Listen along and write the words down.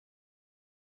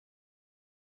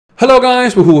Hello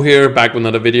guys, Wahoo here, back with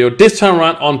another video. This time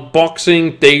around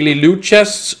unboxing daily loot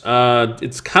chests.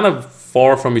 It's kind of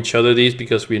far from each other, these,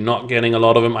 because we're not getting a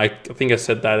lot of them. I think I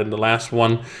said that in the last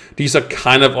one. These are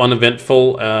kind of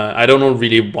uneventful. I don't know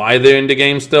really why they're in the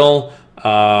game still.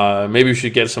 Maybe we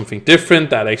should get something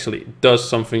different that actually does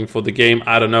something for the game.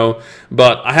 I don't know.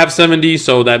 But I have 70,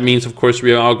 so that means, of course,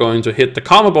 we are going to hit the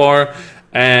combo bar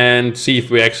and see if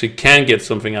we actually can get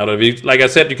something out of it. Like I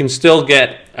said, you can still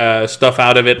get stuff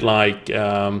out of it, like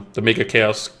the Mega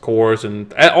Chaos cores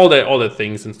and all the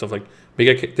things and stuff like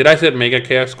Mega. Did I say Mega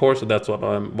Chaos core? So that's what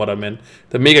I meant.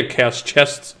 The Mega Chaos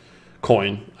chests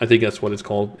coin. I think that's what it's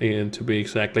called, to be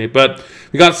exactly. But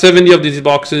we got 70 of these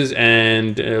boxes,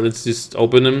 and let's just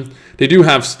open them. They do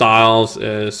have styles,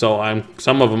 so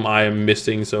some of them I am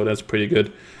missing, so that's pretty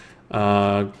good.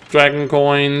 Dragon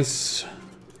coins.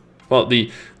 Well,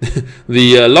 the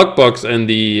luck box and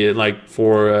the like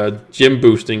for gym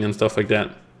boosting and stuff like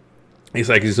that is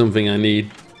actually something I need.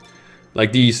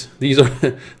 Like these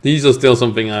are these are still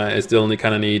something I still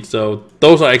kind of need. So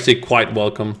those are actually quite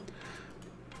welcome.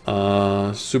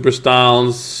 Super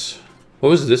styles. What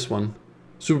was this one?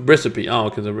 Super recipe. Oh,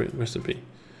 okay, the recipe.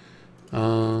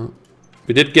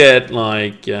 We did get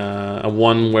like a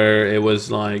one where it was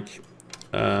like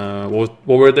what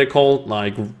were they called?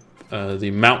 Like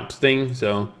the mount thing,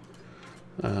 so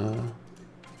that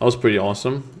was pretty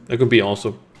awesome. That could be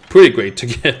also pretty great to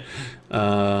get.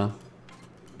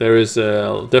 There is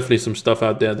definitely some stuff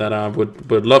out there that I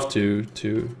would love to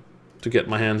get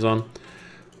my hands on,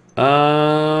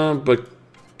 but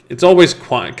it's always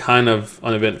quite kind of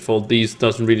uneventful. These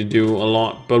doesn't really do a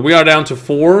lot, but we are down to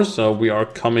 4, so we are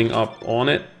coming up on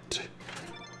it.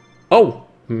 Oh,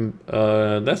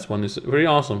 this one is pretty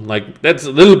awesome. Like, that's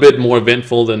a little bit more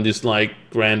eventful than just like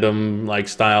random like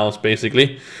styles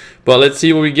basically. But let's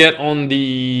see what we get on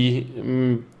the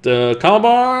combo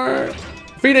bar.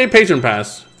 3-day patron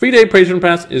pass. 3-day patron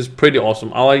pass is pretty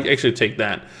awesome. I'll actually take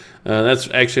that. That's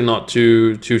actually not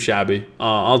too shabby.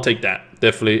 I'll take that,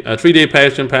 definitely. A 3-day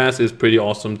patron pass is pretty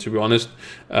awesome, to be honest.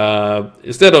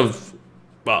 Instead of,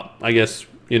 well, I guess,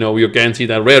 you know, you're guaranteed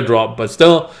that rare drop, but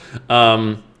still,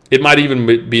 it might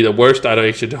even be the worst. I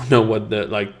actually don't know what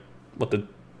the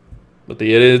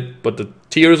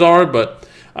tiers are, but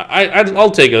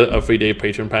I'll take a 3-day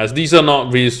patron pass. These are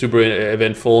not really super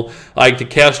eventful. Like the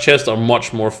chaos chests are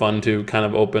much more fun to kind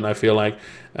of open, I feel like.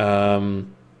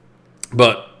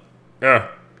 But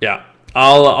yeah,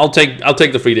 I'll take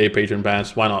the 3-day patron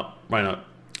pass. Why not? Why not?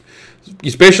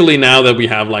 Especially now that we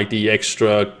have like the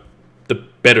extra. The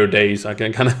better days. I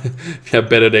can kind of have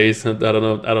better days. I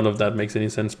don't know if that makes any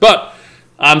sense, but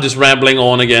I'm just rambling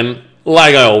on again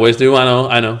like I always do. I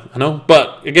know,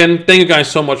 but again, thank you guys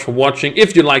so much for watching.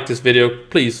 If you like this video,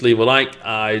 please leave a like.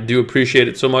 I do appreciate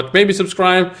it so much. Maybe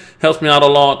subscribe, helps me out a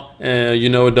lot. You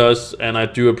know it does, and I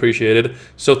do appreciate it.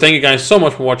 So thank you guys so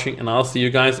much for watching, and I'll see you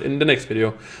guys in the next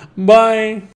video.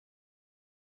 Bye.